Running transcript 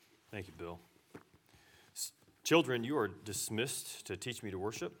Thank you, Bill. Children, you are dismissed to teach me to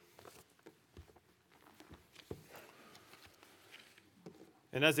worship.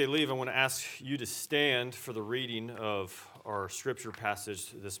 And as they leave, I want to ask you to stand for the reading of our scripture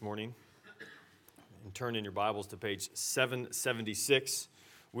passage this morning. And turn in your Bibles to page 776.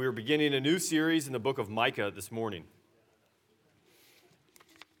 We are beginning a new series in the book of Micah this morning.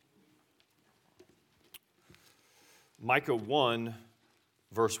 Micah 1,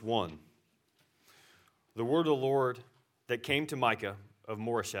 verse 1. The word of the Lord that came to Micah of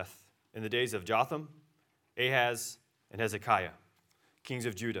Moresheth in the days of Jotham, Ahaz, and Hezekiah, kings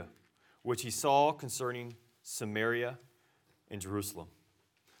of Judah, which he saw concerning Samaria and Jerusalem.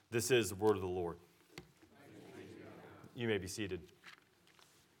 This is the word of the Lord. You may be seated.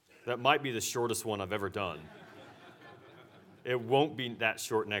 That might be the shortest one I've ever done. It won't be that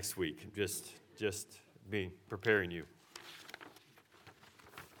short next week. Just be preparing you.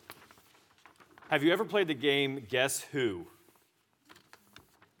 Have you ever played the game Guess Who?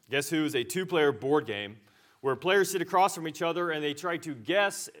 Guess Who is a two-player board game where players sit across from each other and they try to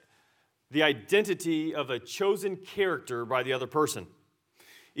guess the identity of a chosen character by the other person.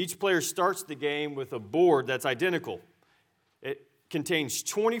 Each player starts the game with a board that's identical. It contains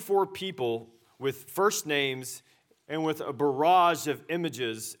 24 people with first names and with a barrage of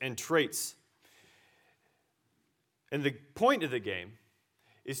images and traits. And the point of the game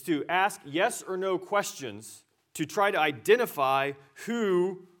is to ask yes or no questions to try to identify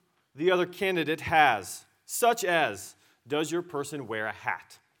who the other candidate has, such as, does your person wear a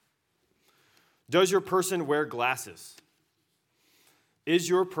hat? Does your person wear glasses? Is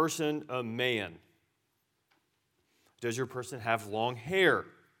your person a man? Does your person have long hair?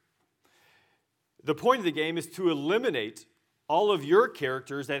 The point of the game is to eliminate all of your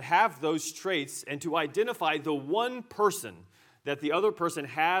characters that have those traits and to identify the one person that the other person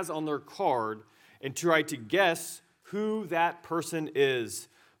has on their card and try to guess who that person is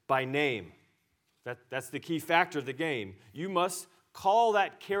by name. That's the key factor of the game. You must call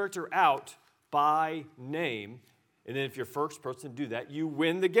that character out by name, and then if you're first person to do that, you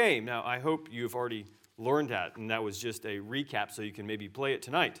win the game. Now, I hope you've already learned that, and that was just a recap so you can maybe play it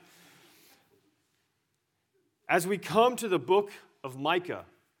tonight. As we come to the book of Micah,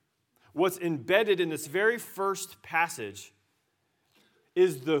 what's embedded in this very first passage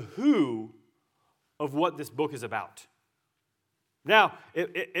is the who of what this book is about. Now,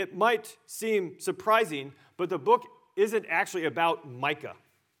 it might seem surprising, but the book isn't actually about Micah.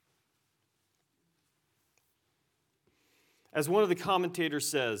 As one of the commentators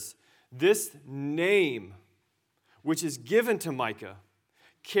says, this name, which is given to Micah,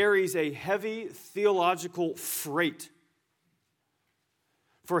 carries a heavy theological freight.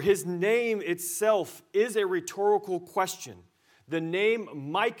 For his name itself is a rhetorical question. The name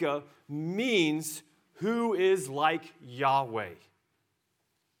Micah means who is like Yahweh.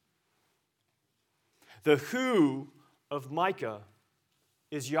 The who of Micah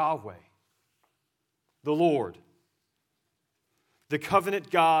is Yahweh, the Lord, the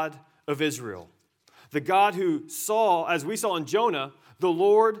covenant God of Israel, the God who saw, as we saw in Jonah, the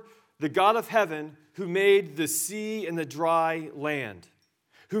Lord, the God of heaven, who made the sea and the dry land,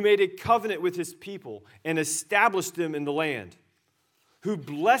 who made a covenant with his people and established them in the land, who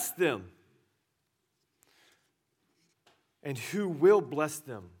blessed them, and who will bless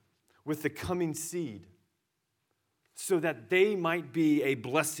them with the coming seed, so that they might be a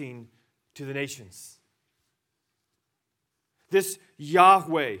blessing to the nations. This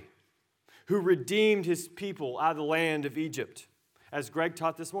Yahweh, who redeemed his people out of the land of Egypt, as Greg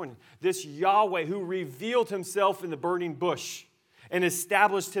taught this morning. This Yahweh who revealed himself in the burning bush and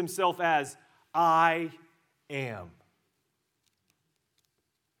established himself as I am.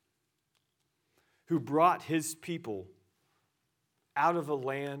 Who brought his people out of a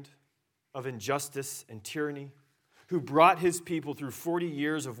land of injustice and tyranny, who brought his people through 40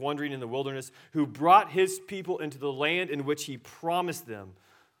 years of wandering in the wilderness, who brought his people into the land in which he promised them,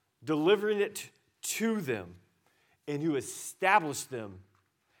 delivering it to them, and who established them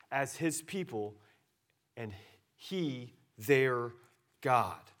as his people and he their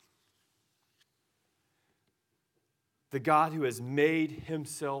God. The God who has made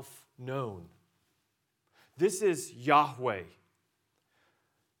himself known. This is Yahweh,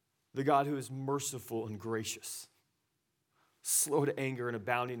 the God who is merciful and gracious, slow to anger and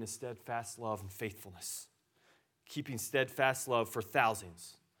abounding in steadfast love and faithfulness, keeping steadfast love for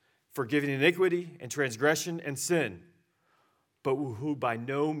thousands, forgiving iniquity and transgression and sin, but who by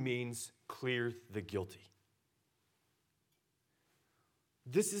no means clear the guilty.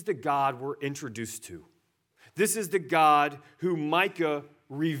 This is the God we're introduced to. This is the God who Micah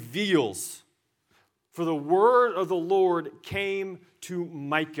reveals. For the word of the Lord came to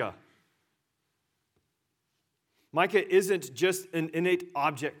Micah. Micah isn't just an innate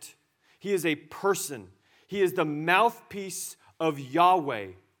object. He is a person. He is the mouthpiece of Yahweh.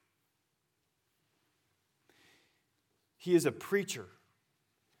 He is a preacher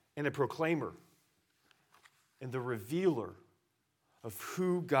and a proclaimer and the revealer of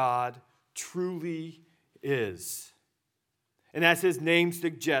who God truly is. And as his name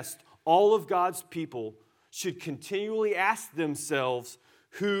suggests, all of God's people should continually ask themselves,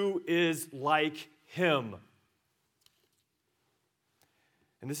 who is like him?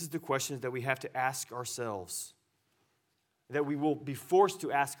 And this is the questions that we have to ask ourselves, that we will be forced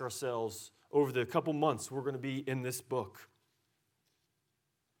to ask ourselves over the couple months we're going to be in this book.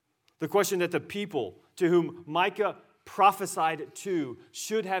 The question that the people to whom Micah prophesied to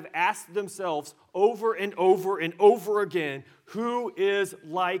should have asked themselves over and over and over again, who is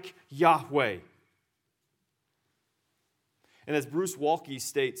like Yahweh? And as Bruce Waltke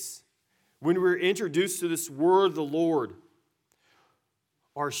states, when we're introduced to this word of the Lord,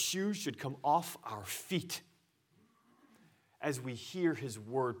 our shoes should come off our feet as we hear his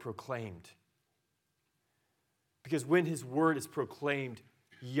word proclaimed. Because when his word is proclaimed,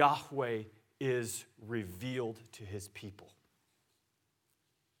 Yahweh is revealed to his people.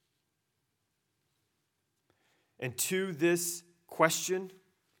 And to this question,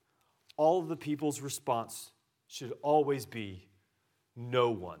 all of the people's response should always be, no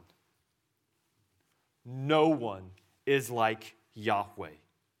one. No one is like Yahweh.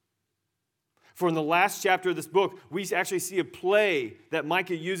 For in the last chapter of this book, we actually see a play that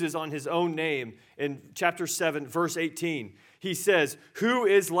Micah uses on his own name in chapter 7, verse 18. He says, who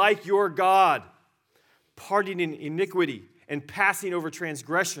is like your God, pardoning iniquity and passing over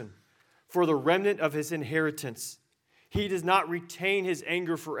transgression for the remnant of his inheritance? He does not retain his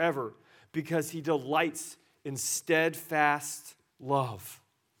anger forever because he delights in steadfast love.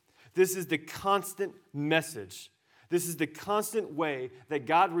 This is the constant message. This is the constant way that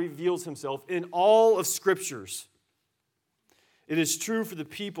God reveals himself in all of Scriptures. It is true for the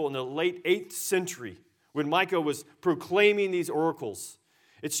people in the late 8th century when Micah was proclaiming these oracles.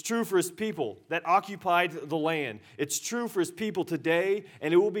 It's true for his people that occupied the land. It's true for his people today,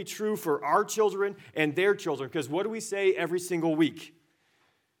 and it will be true for our children and their children. Because what do we say every single week?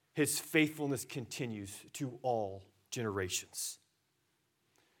 His faithfulness continues to all generations.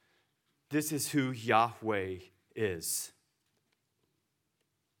 This is who Yahweh is.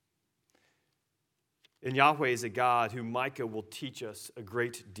 And Yahweh is a God who Micah will teach us a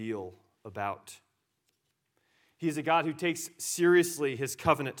great deal about. He is a God who takes seriously his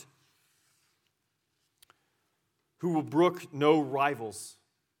covenant, who will brook no rivals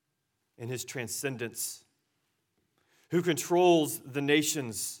in his transcendence, who controls the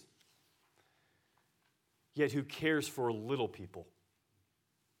nations, yet who cares for little people,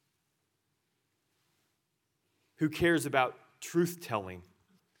 who cares about truth-telling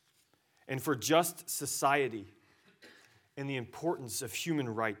and for just society and the importance of human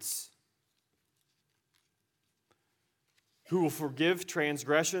rights, who will forgive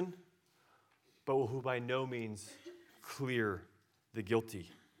transgression, but who by no means clear the guilty.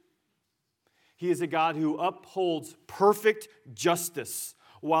 He is a God who upholds perfect justice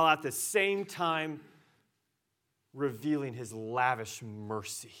while at the same time revealing his lavish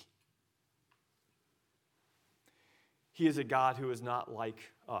mercy. He is a God who is not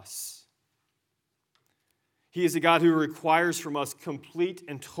like us. He is a God who requires from us complete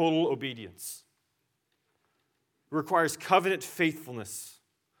and total obedience. Requires covenant faithfulness,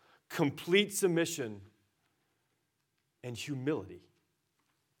 complete submission, and humility.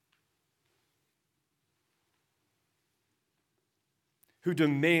 Who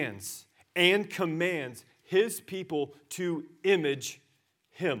demands and commands his people to image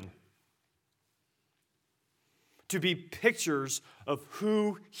him, to be pictures of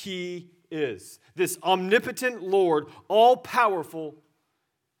who he is. This omnipotent Lord, all-powerful,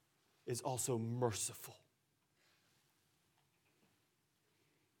 is also merciful.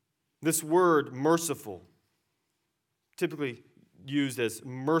 This word, merciful, typically used as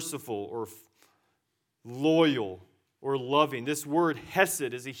merciful or loyal or loving. This word, hesed,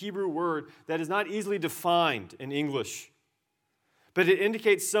 is a Hebrew word that is not easily defined in English, but it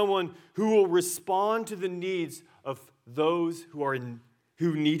indicates someone who will respond to the needs of those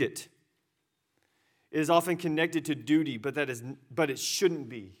who need it. It is often connected to duty, but it shouldn't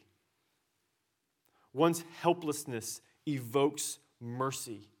be. One's helplessness evokes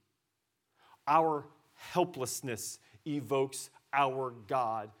mercy. Our helplessness evokes our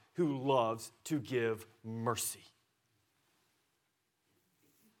God who loves to give mercy.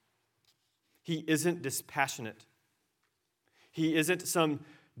 He isn't dispassionate. He isn't some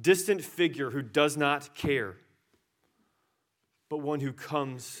distant figure who does not care, but one who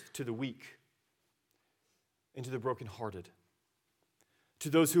comes to the weak and to the brokenhearted, to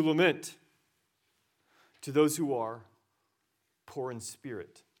those who lament, to those who are poor in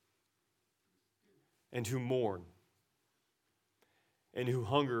spirit, and who mourn, and who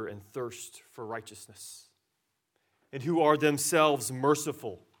hunger and thirst for righteousness, and who are themselves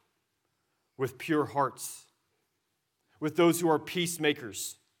merciful with pure hearts, with those who are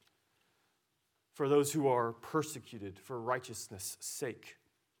peacemakers, for those who are persecuted for righteousness' sake,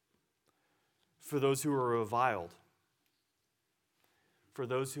 for those who are reviled, for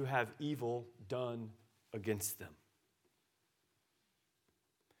those who have evil done against them.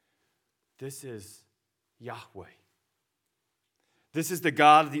 This is Yahweh. This is the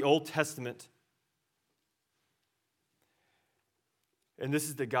God of the Old Testament. And this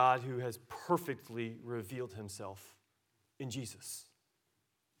is the God who has perfectly revealed himself in Jesus.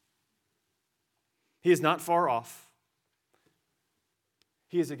 He is not far off.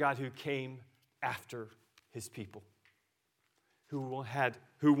 He is a God who came after his people, who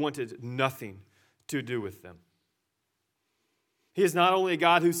wanted nothing to do with them. He is not only a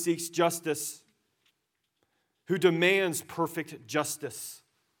God who seeks justice, who demands perfect justice.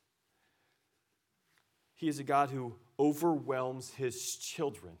 He is a God who overwhelms his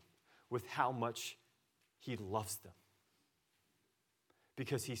children with how much he loves them,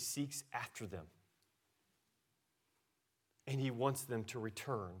 because he seeks after them. And he wants them to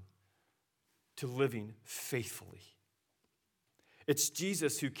return to living faithfully. It's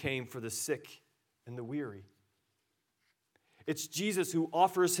Jesus who came for the sick and the weary. It's Jesus who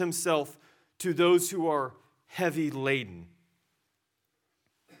offers himself to those who are heavy laden.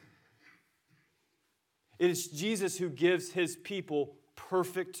 It is Jesus who gives his people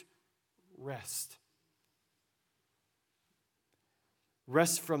perfect rest.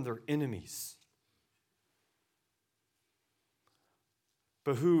 Rest from their enemies.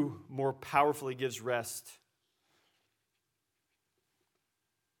 But who more powerfully gives rest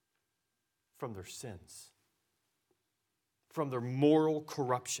from their sins, from their moral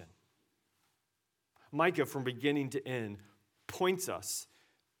corruption? Micah, from beginning to end, points us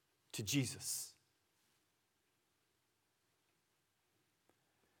to Jesus.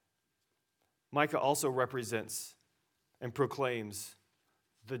 Micah also represents and proclaims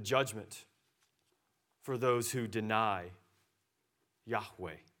the judgment for those who deny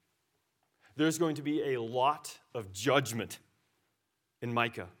Yahweh. There's going to be a lot of judgment in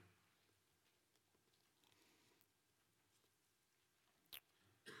Micah.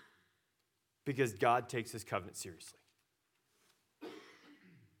 Because God takes his covenant seriously.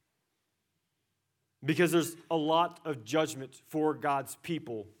 Because there's a lot of judgment for God's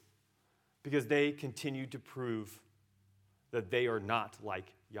people, because they continue to prove that they are not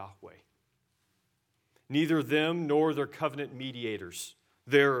like Yahweh. Neither them nor their covenant mediators,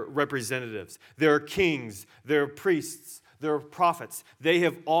 their representatives, their kings, their priests, their prophets, they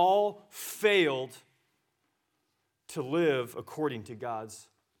have all failed to live according to God's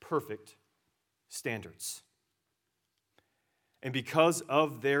perfect standards. And because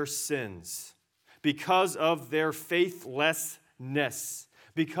of their sins, because of their faithlessness,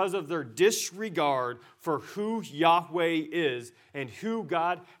 because of their disregard for who Yahweh is and who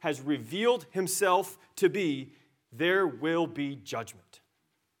God has revealed himself to be, there will be judgment.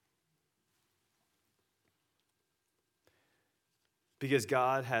 Because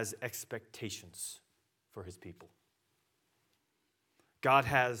God has expectations for his people. God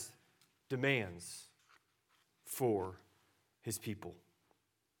has demands for his people.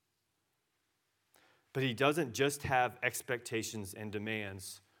 But he doesn't just have expectations and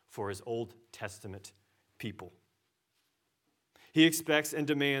demands for his Old Testament people. He expects and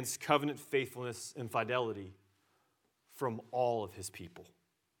demands covenant faithfulness and fidelity from all of his people.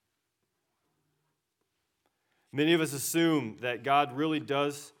 Many of us assume that God really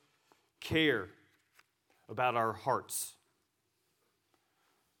does care about our hearts.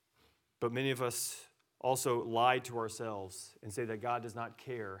 But many of us also lie to ourselves and say that God does not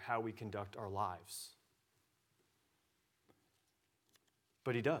care how we conduct our lives.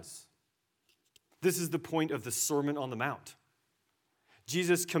 But he does. This is the point of the Sermon on the Mount.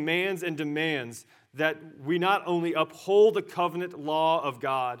 Jesus commands and demands that we not only uphold the covenant law of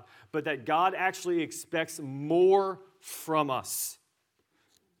God, but that God actually expects more from us.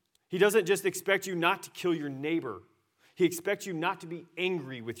 He doesn't just expect you not to kill your neighbor. He expects you not to be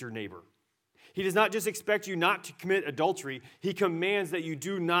angry with your neighbor. He does not just expect you not to commit adultery. He commands that you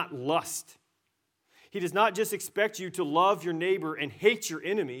do not lust. He does not just expect you to love your neighbor and hate your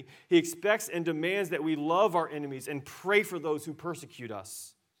enemy. He expects and demands that we love our enemies and pray for those who persecute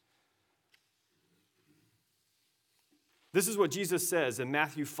us. This is what Jesus says in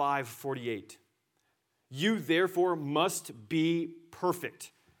Matthew 5:48. You therefore must be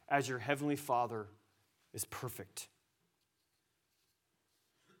perfect as your heavenly Father is perfect.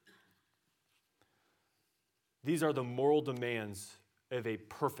 These are the moral demands of a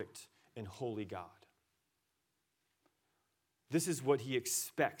perfect and holy God. This is what he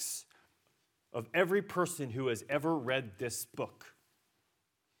expects of every person who has ever read this book.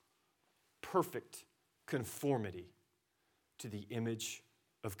 Perfect conformity to the image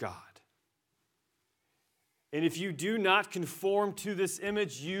of God. And if you do not conform to this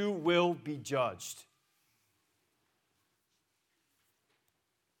image, you will be judged.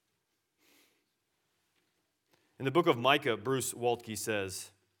 In the book of Micah, Bruce Waltke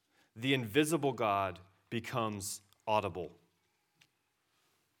says, the invisible God becomes audible.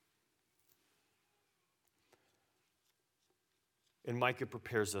 And Micah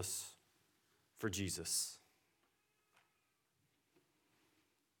prepares us for Jesus.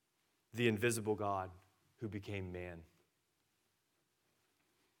 The invisible God who became man.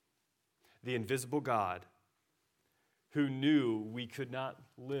 The invisible God who knew we could not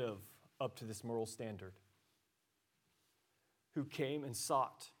live up to this moral standard. Who came and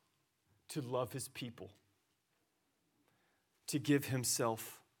sought to love his people. To give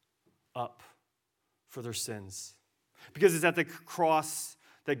himself up for their sins. Because it's at the cross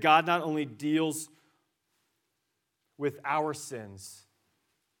that God not only deals with our sins,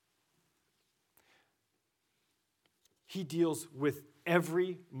 he deals with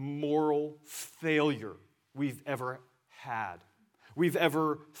every moral failure we've ever had, we've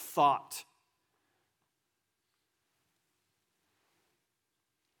ever thought.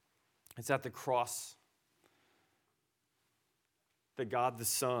 It's at the cross that God the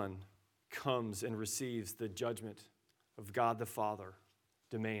Son comes and receives the judgment of God the Father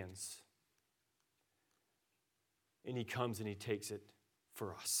demands. And he comes and he takes it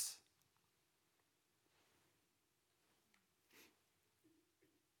for us.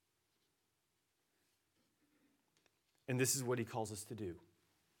 And this is what he calls us to do.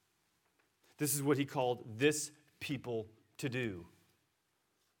 This is what he called this people to do.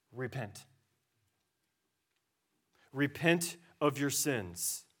 Repent. Repent of your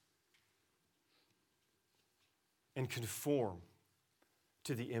sins and conform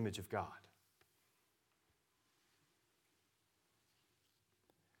to the image of God.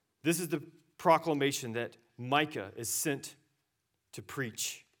 This is the proclamation that Micah is sent to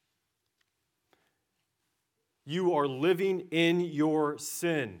preach. You are living in your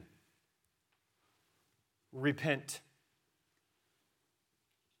sin. Repent.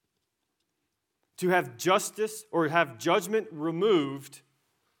 To have justice or have judgment removed,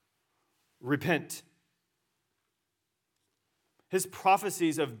 repent. His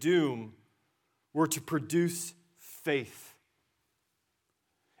prophecies of doom were to produce faith.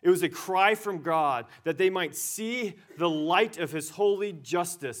 It was a cry from God that they might see the light of his holy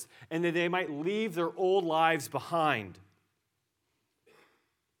justice and that they might leave their old lives behind.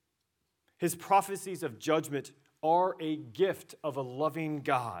 His prophecies of judgment are a gift of a loving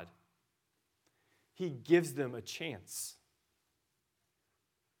God. He gives them a chance.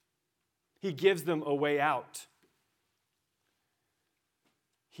 He gives them a way out.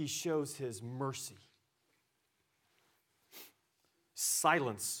 He shows his mercy.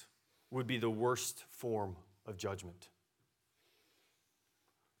 Silence would be the worst form of judgment.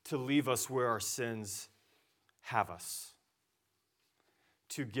 To leave us where our sins have us.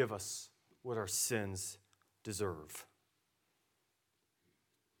 To give us what our sins deserve.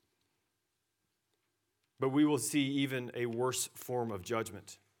 But we will see even a worse form of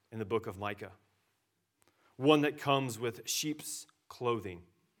judgment in the book of Micah. One that comes with sheep's clothing.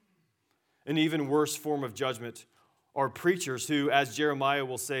 An even worse form of judgment are preachers who, as Jeremiah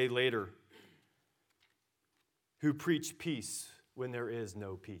will say later, who preach peace when there is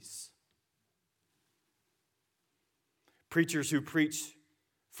no peace. Preachers who preach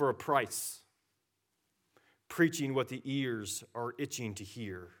for a price, preaching what the ears are itching to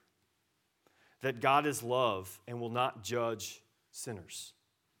hear, that God is love and will not judge sinners.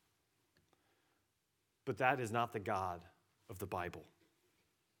 But that is not the God of the Bible.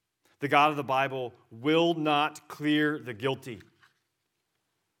 The God of the Bible will not clear the guilty.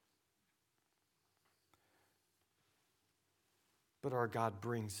 But our God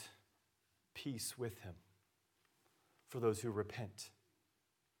brings peace with him for those who repent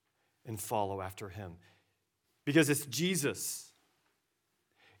and follow after him. Because it's Jesus.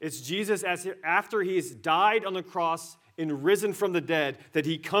 It's Jesus after he's died on the cross and risen from the dead that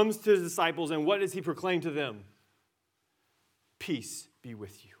he comes to the disciples, and what does he proclaim to them? Peace be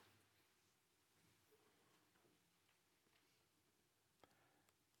with you.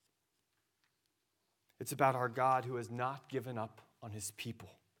 It's about our God who has not given up on his people.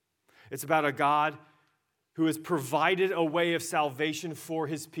 It's about a God who has provided a way of salvation for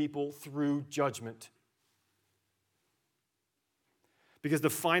his people through judgment. Because the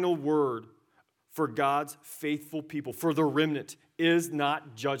final word for God's faithful people, for the remnant, is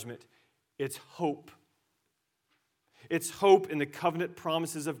not judgment. It's hope. It's hope in the covenant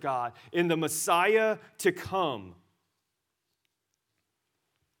promises of God, in the Messiah to come.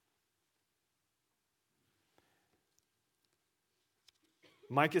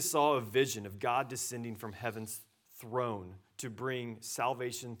 Micah saw a vision of God descending from heaven's throne to bring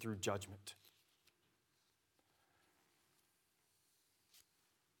salvation through judgment.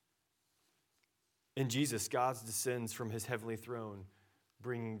 In Jesus, God descends from his heavenly throne,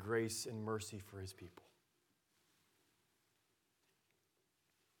 bringing grace and mercy for his people.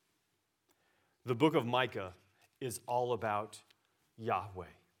 The book of Micah is all about Yahweh,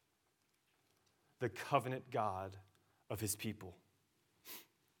 the covenant God of his people.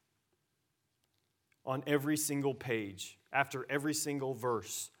 On every single page, after every single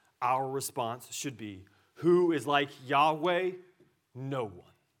verse, our response should be, who is like Yahweh? No one.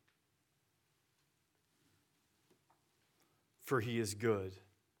 For he is good.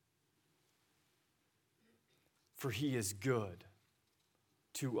 For he is good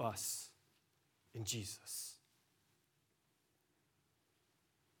to us in Jesus.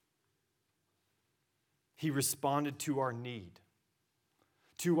 He responded to our need,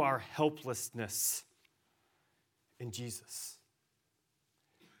 to our helplessness in Jesus.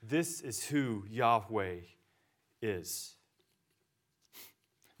 This is who Yahweh is.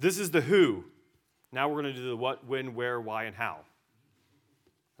 This is the who. Now we're going to do the what, when, where, why, and how.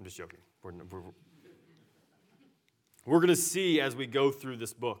 I'm just joking. We're going to see as we go through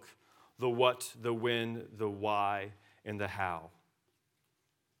this book the what, the when, the why, and the how.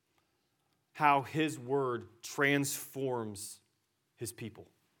 How his word transforms his people.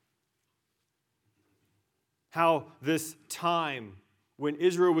 How this time when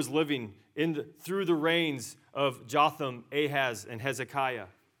Israel was living through the reigns of Jotham, Ahaz, and Hezekiah,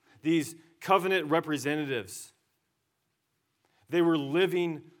 these covenant representatives, they were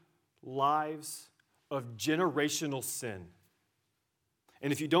living lives of generational sin.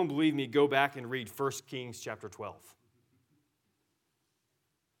 And if you don't believe me, go back and read 1 Kings chapter 12.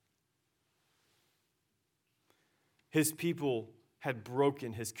 His people had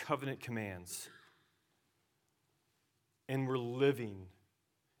broken his covenant commands and were living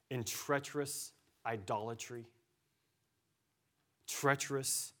in treacherous idolatry,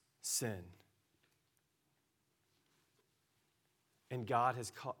 treacherous sin. And God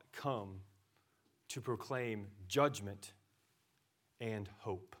has come to proclaim judgment and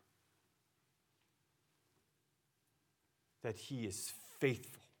hope. That he is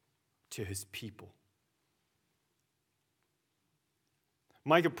faithful to his people.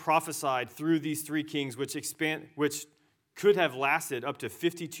 Micah prophesied through these three kings, which could have lasted up to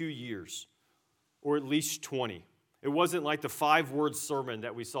 52 years, or at least 20. It wasn't like the 5-word sermon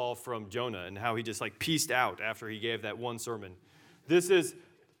that we saw from Jonah and how he just pieced out after he gave that one sermon. This is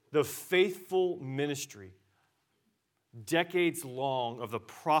the faithful ministry, decades long, of the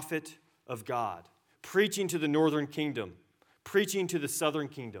prophet of God, preaching to the northern kingdom, preaching to the southern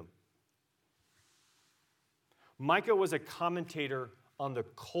kingdom. Micah was a commentator on the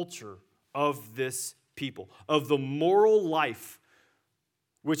culture of this people, of the moral life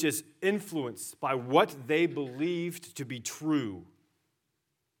which is influenced by what they believed to be true.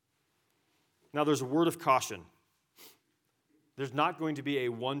 Now, there's a word of caution. There's not going to be a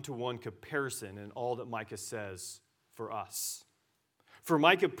one-to-one comparison in all that Micah says for us. For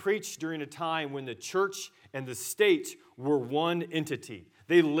Micah preached during a time when the church and the state were one entity.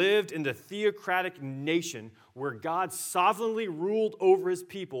 They lived in the theocratic nation where God sovereignly ruled over his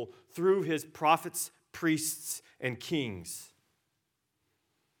people through his prophets, priests, and kings.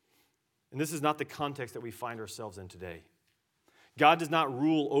 And this is not the context that we find ourselves in today. God does not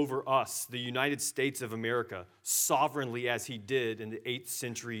rule over us, the United States of America, sovereignly as he did in the 8th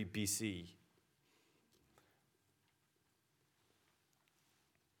century BC.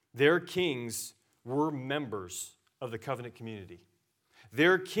 Their kings were members of the covenant community.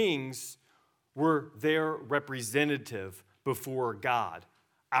 Their kings were their representative before God.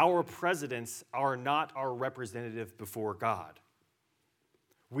 Our presidents are not our representative before God.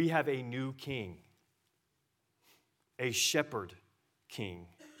 We have a new king, a shepherd king,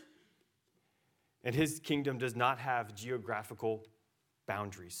 And his kingdom does not have geographical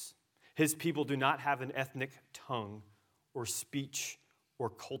boundaries. His people do not have an ethnic tongue or speech or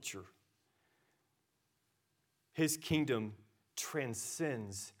culture. His kingdom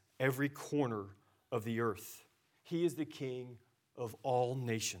transcends every corner of the earth. He is the King of all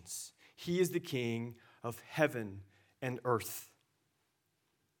nations. He is the King of heaven and earth.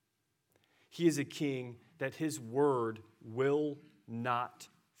 He is a king that his word will not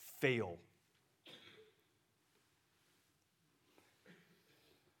fail.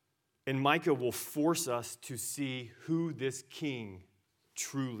 And Micah will force us to see who this king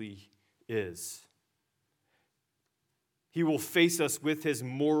truly is. He will face us with his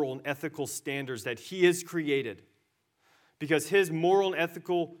moral and ethical standards that he has created, because his moral and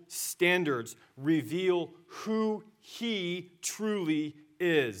ethical standards reveal who he truly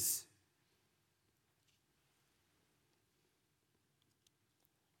is.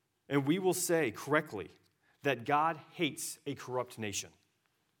 And we will say correctly that God hates a corrupt nation,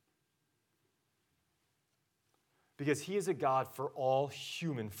 because he is a God for all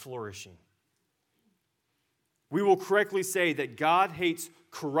human flourishing. We will correctly say that God hates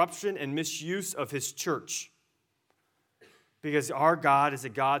corruption and misuse of his church, because our God is a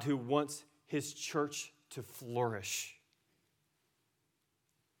God who wants his church to flourish.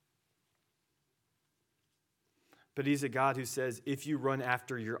 But he's a God who says, if you run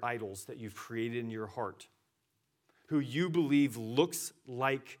after your idols that you've created in your heart, who you believe looks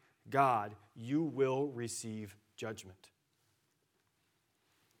like God, you will receive judgment.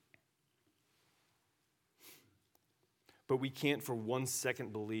 But we can't for 1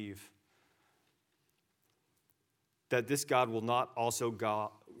 second believe that this God will not also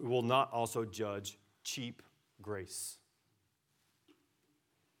judge cheap grace.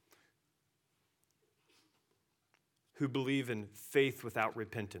 Who believe in faith without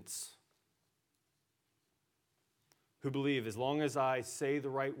repentance. Who believe as long as I say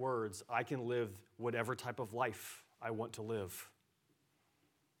the right words, I can live whatever type of life I want to live.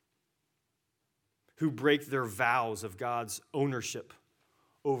 Who break their vows of God's ownership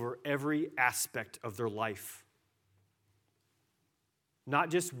over every aspect of their life. Not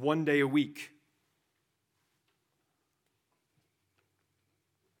just one day a week.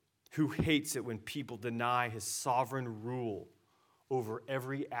 Who hates it when people deny his sovereign rule over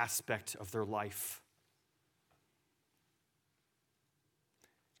every aspect of their life.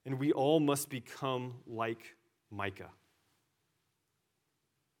 And we all must become like Micah,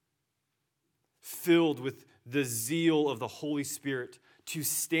 filled with the zeal of the Holy Spirit to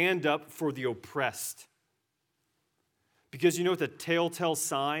stand up for the oppressed. Because you know what the telltale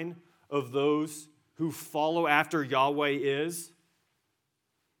sign of those who follow after Yahweh is?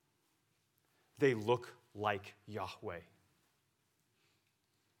 They look like Yahweh.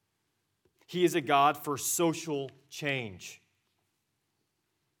 He is a God for social change.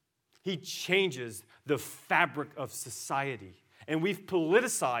 He changes the fabric of society. And we've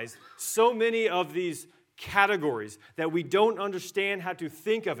politicized so many of these categories that we don't understand how to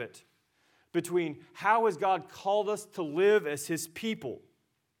think of it, between how has God called us to live as his people?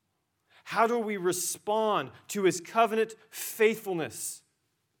 How do we respond to his covenant faithfulness?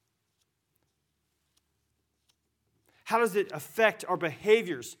 How does it affect our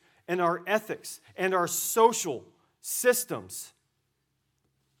behaviors and our ethics and our social systems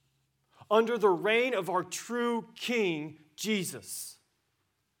under the reign of our true King, Jesus,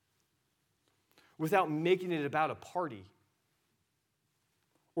 without making it about a party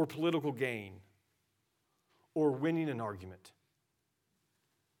or political gain or winning an argument?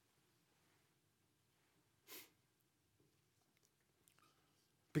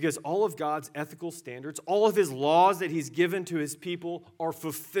 Because all of God's ethical standards, all of his laws that he's given to his people are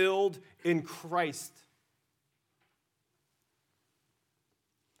fulfilled in Christ.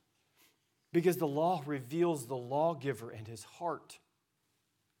 Because the law reveals the lawgiver and his heart.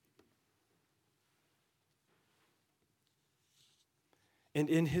 And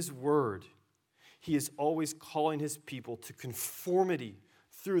in his word, he is always calling his people to conformity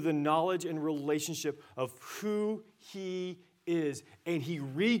through the knowledge and relationship of who he is, and he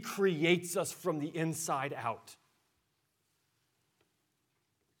recreates us from the inside out.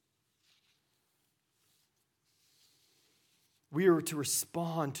 We are to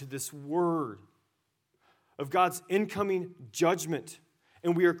respond to this word of God's incoming judgment,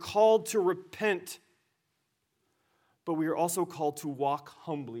 and we are called to repent, but we are also called to walk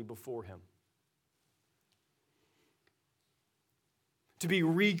humbly before him, to be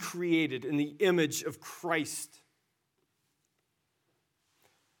recreated in the image of Christ.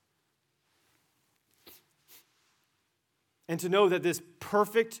 and to know that this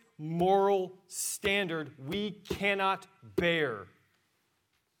perfect moral standard we cannot bear.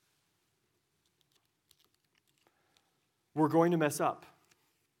 We're going to mess up.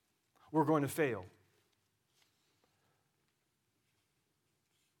 We're going to fail.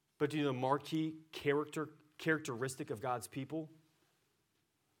 But do you know the marquee characteristic of God's people?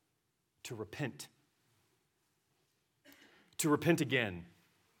 To repent. To repent again.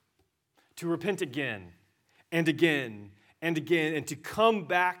 To repent again and again and again, and to come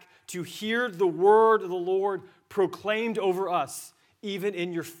back to hear the word of the Lord proclaimed over us, even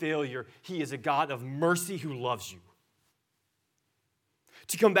in your failure. He is a God of mercy who loves you.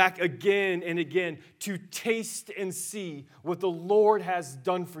 To come back again and again, to taste and see what the Lord has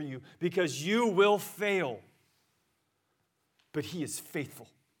done for you, because you will fail, but He is faithful.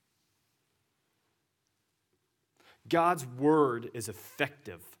 God's word is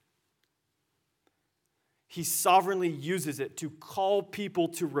effective. He sovereignly uses it to call people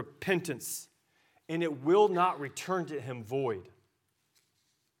to repentance, and it will not return to Him void.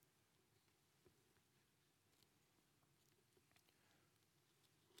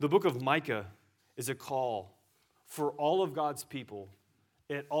 The book of Micah is a call for all of God's people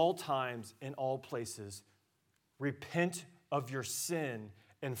at all times, in all places. Repent of your sin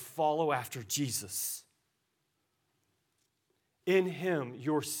and follow after Jesus. In Him,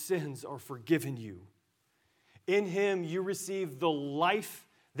 your sins are forgiven you. In Him, you receive the life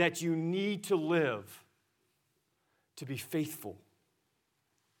that you need to live to be faithful.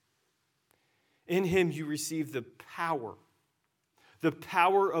 In Him, you receive the power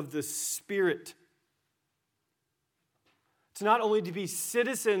of the Spirit to not only to be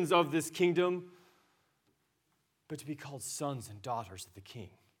citizens of this kingdom, but to be called sons and daughters of the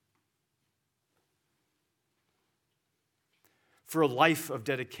King. For a life of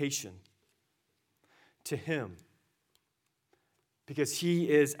dedication to Him, because He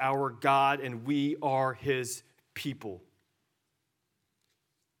is our God and we are His people.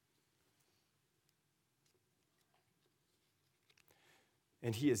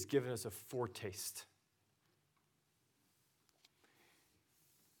 And He has given us a foretaste.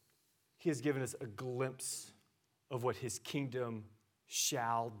 He has given us a glimpse of what His kingdom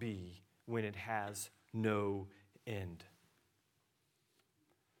shall be when it has no end.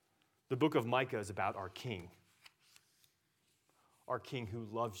 The book of Micah is about our King who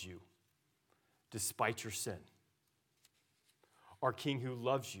loves you despite your sin. Our King who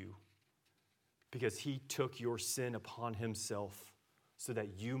loves you because He took your sin upon Himself so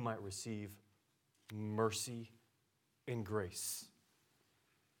that you might receive mercy and grace.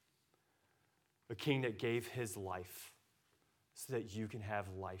 A King that gave His life so that you can have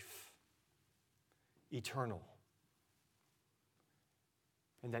life eternal,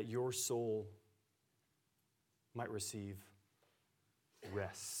 and that your soul might receive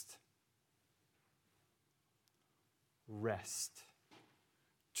rest. Rest.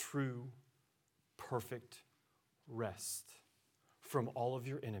 True, perfect rest from all of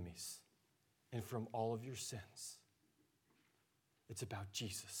your enemies and from all of your sins. It's about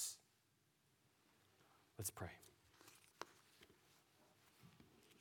Jesus. Let's pray.